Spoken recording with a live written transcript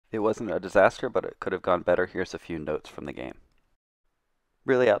It wasn't a disaster, but it could have gone better. Here's a few notes from the game.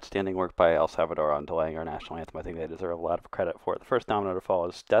 Really outstanding work by El Salvador on delaying our national anthem. I think they deserve a lot of credit for it. The first domino to fall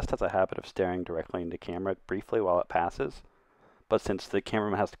is Dest has a habit of staring directly into camera briefly while it passes, but since the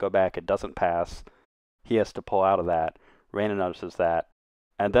cameraman has to go back, it doesn't pass. He has to pull out of that. Raina notices that.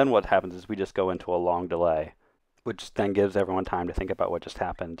 And then what happens is we just go into a long delay, which then gives everyone time to think about what just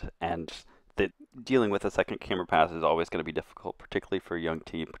happened. And dealing with a second camera pass is always going to be difficult, particularly for a young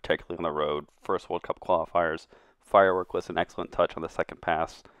team, particularly on the road. First World Cup qualifiers. Firework was an excellent touch on the second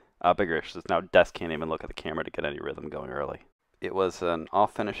pass. Bigger issue is now Des can't even look at the camera to get any rhythm going early. It was an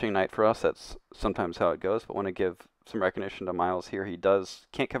off-finishing night for us. That's sometimes how it goes, but want to give some recognition to Miles here. He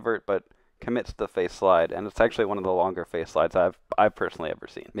can't convert, but commits the face slide, and it's actually one of the longer face slides I've personally ever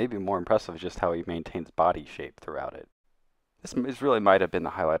seen. Maybe more impressive is just how he maintains body shape throughout it. This really might have been the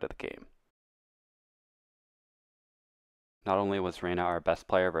highlight of the game. Not only was Reina our best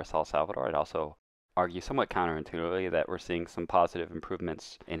player versus El Salvador, I'd also argue somewhat counterintuitively that we're seeing some positive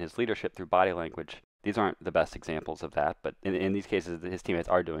improvements in his leadership through body language. These aren't the best examples of that, but in these cases, his teammates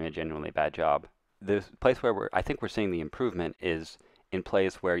are doing a genuinely bad job. The place where I think we're seeing the improvement is in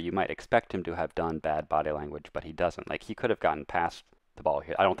plays where you might expect him to have done bad body language, but he doesn't. Like, he could have gotten past the ball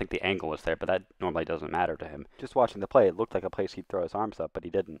here. I don't think the angle was there, but that normally doesn't matter to him. Just watching the play, it looked like a place he'd throw his arms up, but he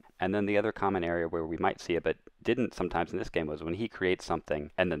didn't. And then the other common area where we might see it, but didn't sometimes in this game, was when he creates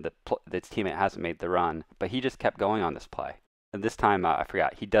something, and then his teammate hasn't made the run, but he just kept going on this play. And this time, I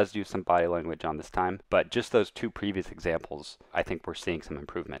forgot, he does do some body language on this time, but just those two previous examples, I think we're seeing some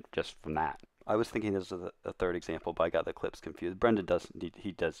improvement just from that. I was thinking this was a third example, but I got the clips confused. Brendan does need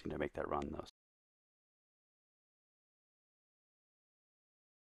to make that run though.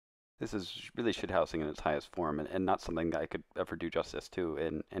 This is really shithousing in its highest form, and not something that I could ever do justice to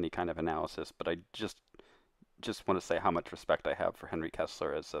in any kind of analysis. But I just want to say how much respect I have for Henry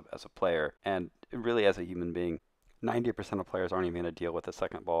Kessler as a player, and really as a human being. 90% of players aren't even going to deal with the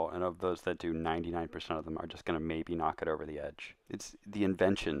second ball, and of those that do, 99% of them are just going to maybe knock it over the edge. It's the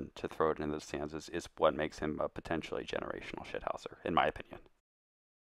invention to throw it into the stands is what makes him a potentially generational shithouser, in my opinion.